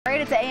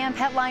right, it's AM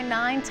Petline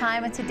 9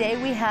 time, and today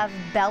we have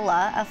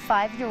Bella, a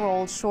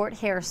 5-year-old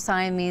short-hair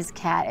Siamese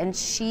cat, and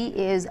she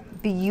is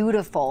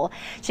beautiful.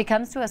 She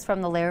comes to us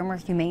from the Larimer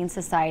Humane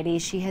Society.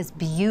 She has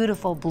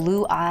beautiful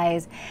blue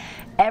eyes.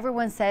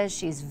 Everyone says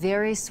she's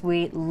very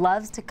sweet,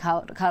 loves to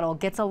cuddle,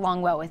 gets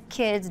along well with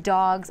kids,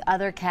 dogs,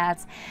 other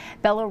cats.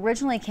 Bella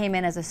originally came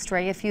in as a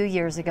stray a few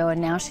years ago,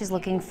 and now she's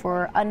looking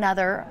for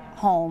another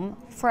home,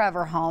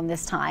 forever home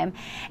this time.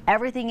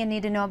 Everything you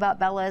need to know about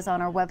Bella is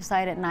on our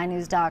website at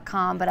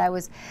 9news.com, but I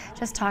was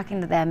just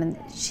talking to them, and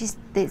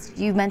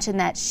you mentioned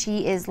that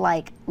she is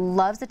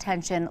loves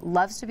attention,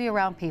 loves to be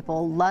around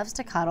people, loves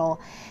to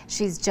cuddle.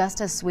 She's just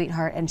a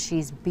sweetheart, and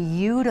she's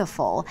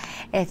beautiful.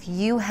 If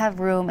you have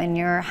room in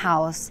your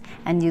house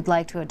and you'd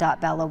like to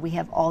adopt Bella, we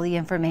have all the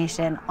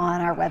information on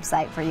our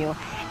website for you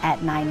at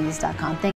 9news.com.